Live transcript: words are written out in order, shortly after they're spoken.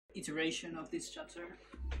iteration of this chapter.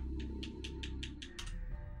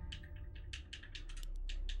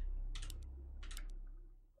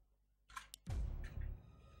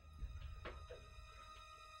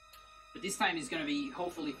 But this time it's gonna be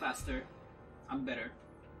hopefully faster and better.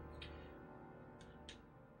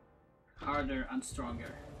 Harder and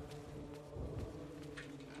stronger.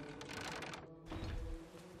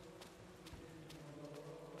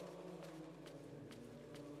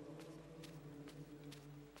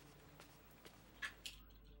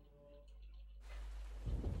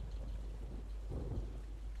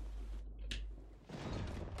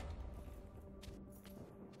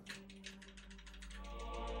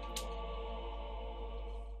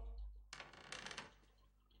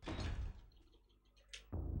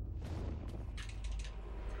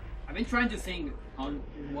 I've been trying to think on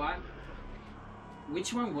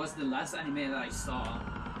which one was the last anime that I saw,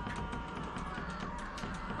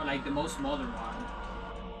 or like the most modern one,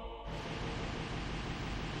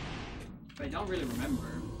 but I don't really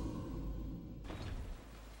remember.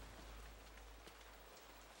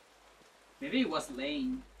 Maybe it was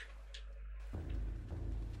Lane,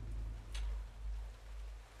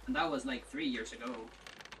 and that was like 3 years ago.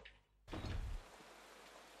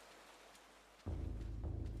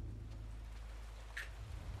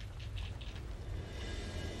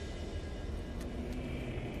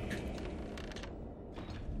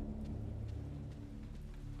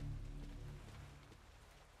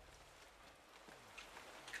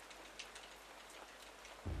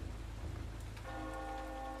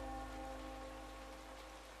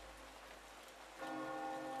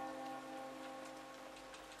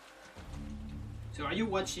 So are you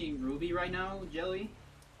watching Ruby right now, Jelly?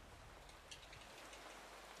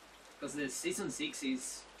 Because the season 6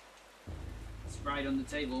 is right on the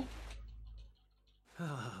table.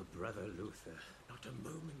 Ah, Brother Luther, not a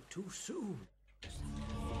moment too soon.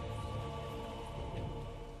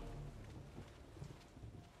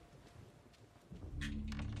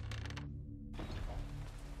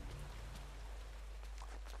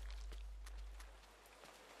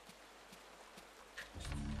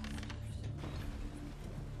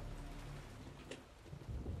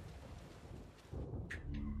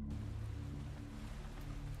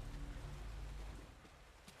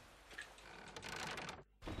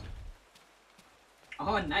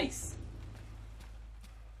 Oh, nice.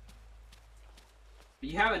 But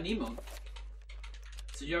you have an emote,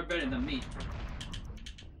 so you're better than me.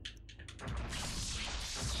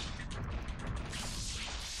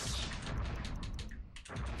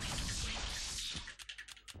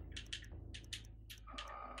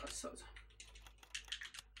 So.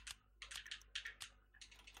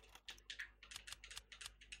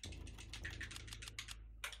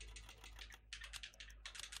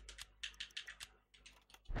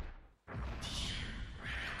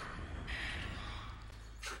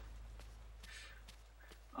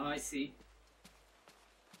 Oh, I see.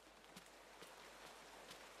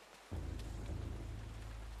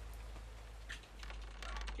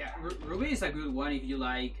 Yeah, Ruby is a good one if you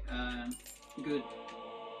like good,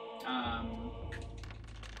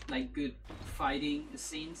 like good fighting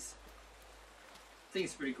scenes. I think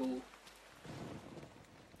it's pretty cool.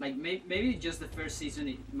 Like maybe just the first season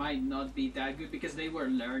it might not be that good because they were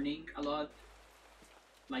learning a lot,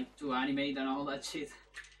 like to animate and all that shit.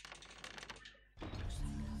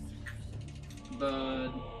 But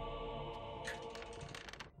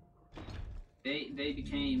they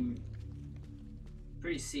became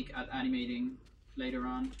pretty sick at animating later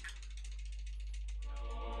on.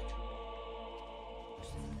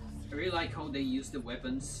 I really like how they use the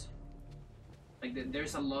weapons. Like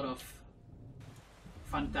there's a lot of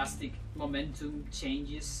fantastic momentum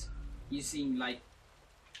changes using like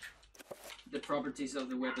the properties of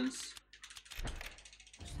the weapons.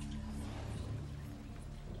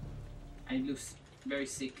 And it looks very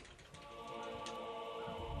sick.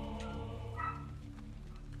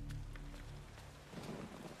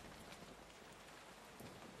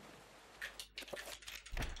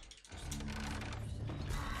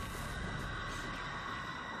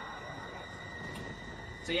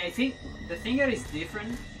 So yeah, I think the thing that is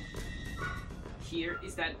different here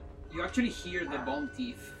is that you actually hear the bone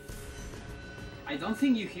teeth. I don't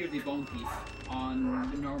think you hear the bone teeth on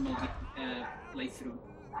the normal playthrough.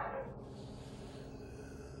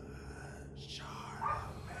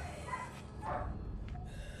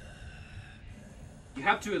 You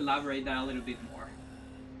have to elaborate that a little bit more.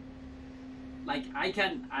 Like I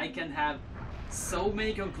can have so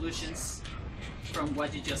many conclusions from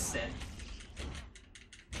what you just said.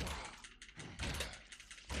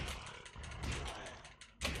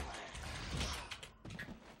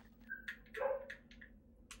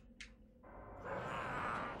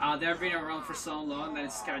 They've been around for so long that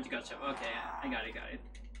it's scared you gotcha. Okay, I got it.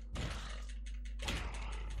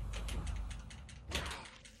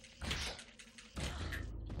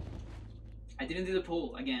 I didn't do the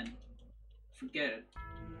pull again. Forget it.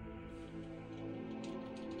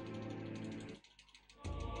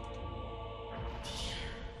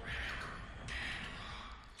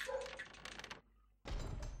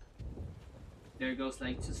 There goes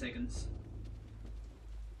like 2 seconds.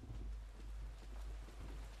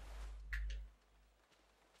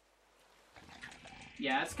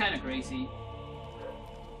 Yeah, it's kind of crazy.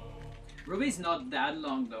 Ruby's not that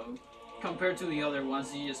long though, compared to the other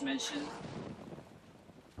ones you just mentioned.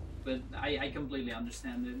 But I completely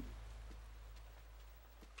understand it.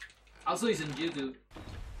 Also, he's on YouTube,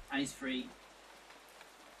 and he's free.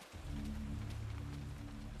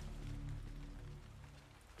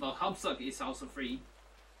 Well, Hopsuck is also free.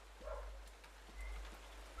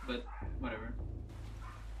 But, whatever.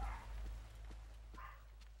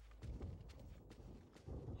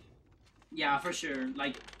 Yeah, for sure.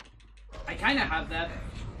 Like, I kind of have that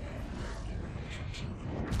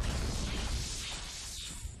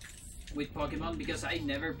with Pokemon because I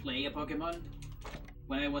never play a Pokemon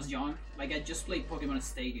when I was young. Like, I just played Pokemon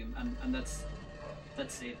Stadium, and that's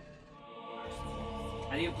it.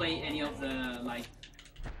 I didn't play any of the, like...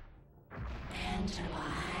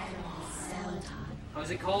 How's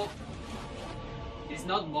it called? It's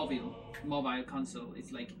not mobile console.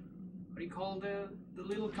 It's like, what do you call the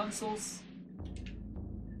little consoles?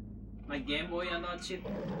 Like Game Boy and that shit.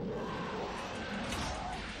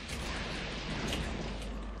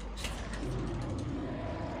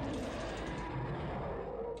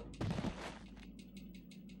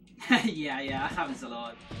 yeah, it happens a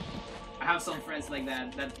lot. I have some friends like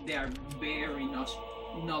that they are very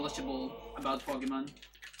knowledgeable about Pokemon.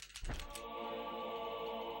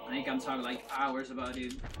 And I can talk like hours about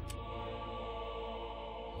it.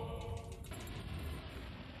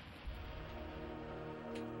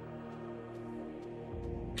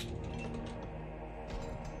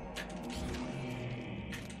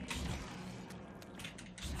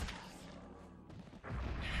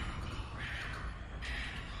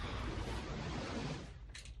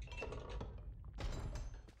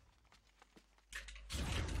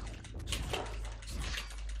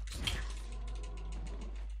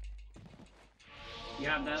 You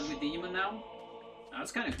have that with Digimon now?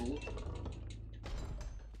 That's kind of cool.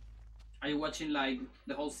 Are you watching like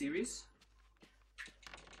the whole series?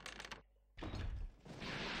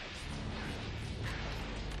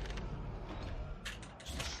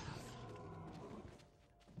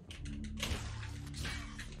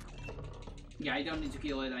 Yeah, I don't need to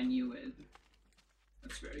kill it, I knew it.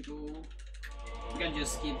 That's very cool. You can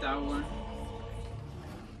just skip that one.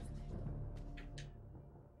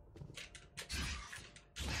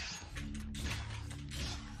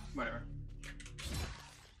 Whatever.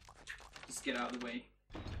 Just get out of the way.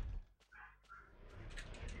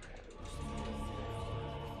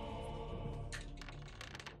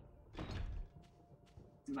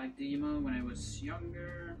 Like Digimon when I was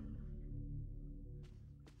younger.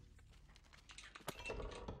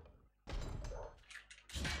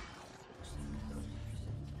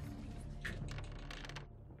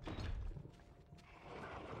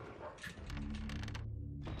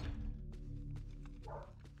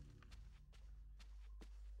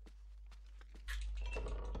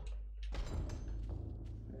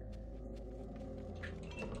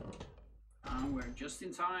 We're just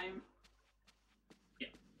in time. Yeah,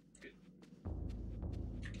 good.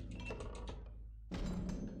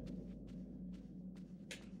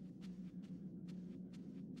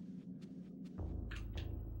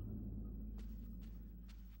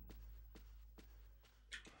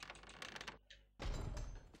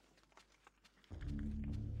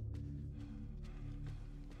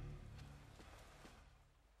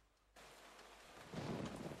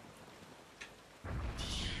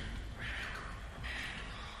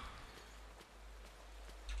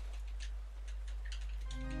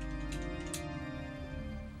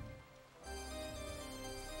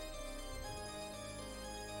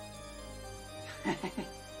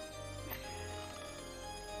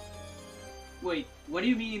 Wait, what do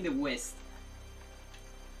you mean in the West?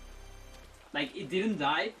 Like it didn't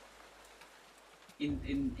die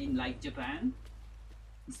in like Japan?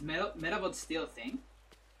 Is Metabot still a thing?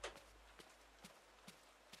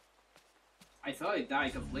 I thought it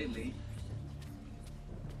died completely.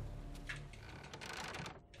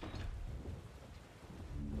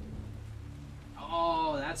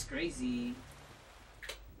 Oh, that's crazy.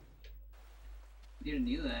 Didn't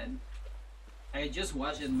knew that. I just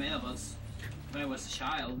watched it Metabots when I was a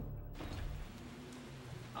child.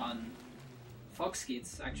 on Fox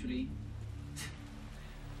Kids actually.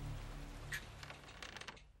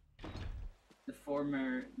 The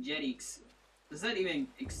former Jetix. Does that even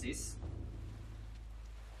exist?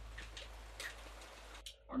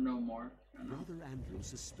 Or no more? I don't know. Brother Andrew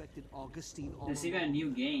suspected Augustine all There's even a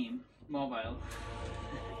new game, mobile.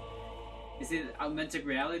 Is it augmented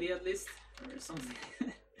reality at least? Or something?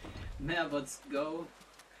 Medabots Go.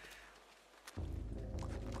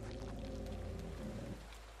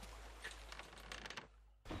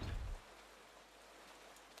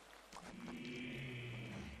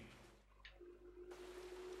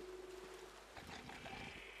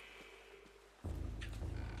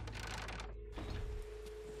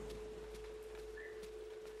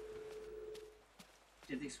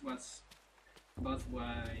 This was both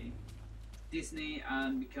why Disney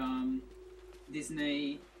and become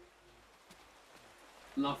Disney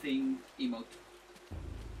laughing emote.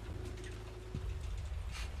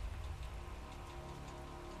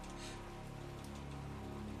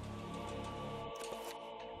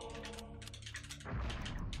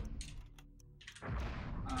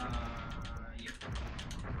 Yep.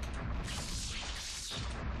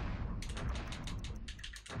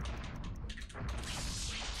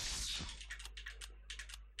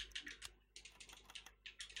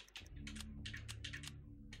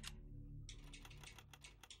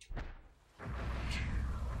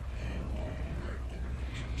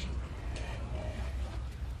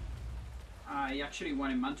 I actually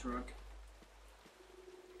wanted Mantorok.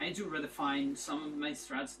 I need to redefine some of my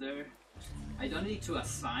strats there. I don't need to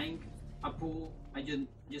assign a pool, I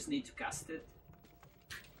just need to cast it.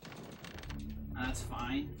 And that's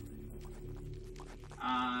fine.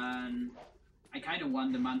 And I kind of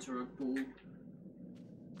want the Mantorok pool.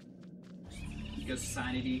 Because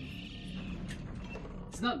Sanity.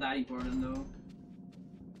 It's not that important though.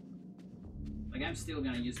 Like I'm still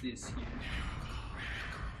gonna use this here.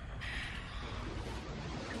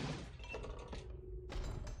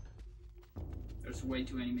 There's way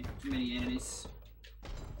too many enemies.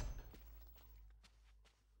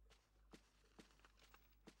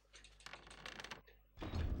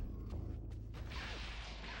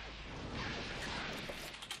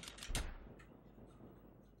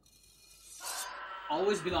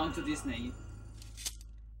 Always belonged to Disney.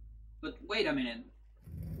 But wait a minute.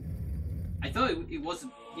 I thought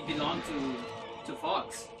it belonged to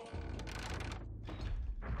Fox.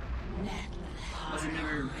 Was it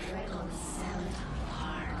never?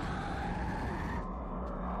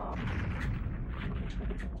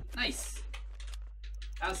 Nice.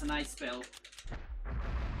 That was a nice spell.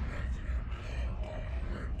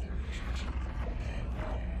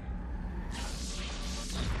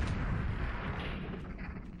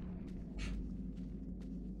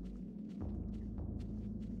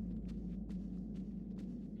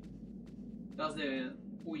 That was the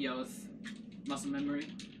Uyaoth muscle memory.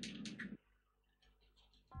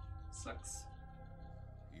 Sucks.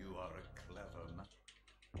 You are a clever man.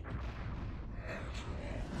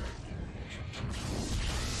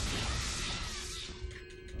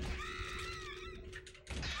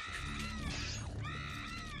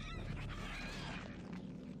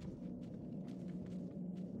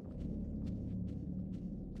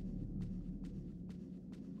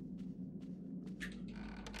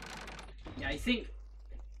 Yeah, I think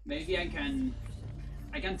maybe I can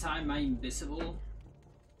time my invisible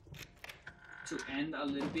to end a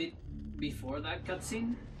little bit before that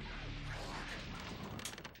cutscene,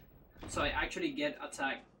 so I actually get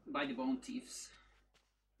attacked by the bone thieves.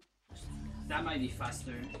 That might be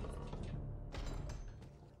faster.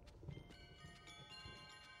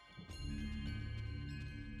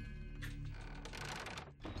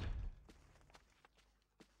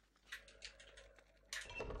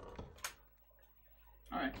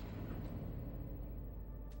 Alright.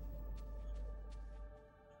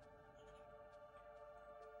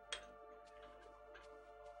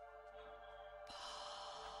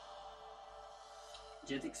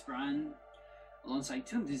 Jetix brand alongside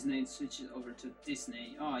Toon Disney switches over to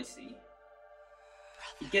Disney. Oh, I see.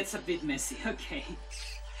 It gets a bit messy. Okay.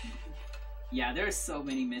 Yeah, there's so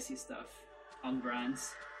many messy stuff on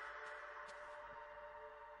brands.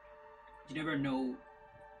 You never know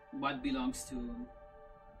what belongs to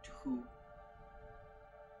who.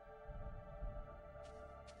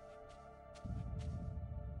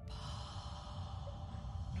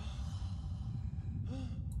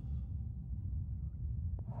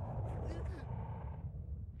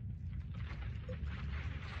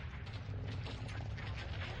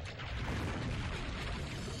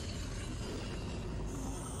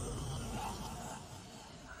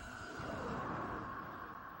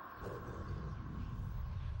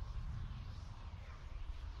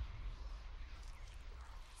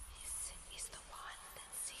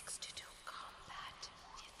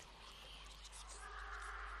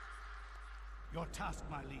 Your task,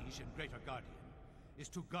 my liege and greater guardian, is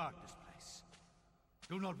to guard this place.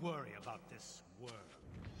 Do not worry about this world.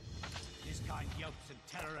 His kind yelps in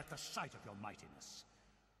terror at the sight of your mightiness.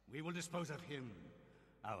 We will dispose of him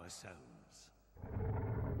ourselves.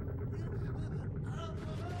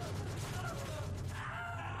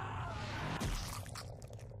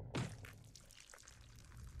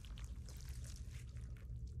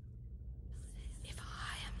 If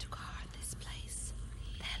I am to guard this place,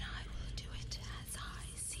 then I will do it as I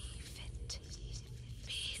see fit.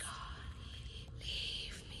 Be gone,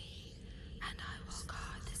 leave me, and I will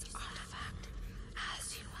guard this artifact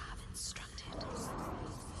as you have instructed.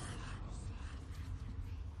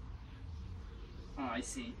 Oh, I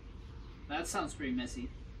see. That sounds pretty messy.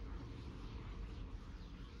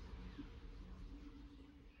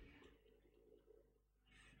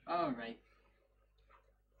 Alright.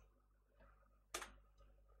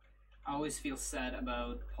 I always feel sad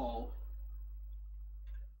about Paul.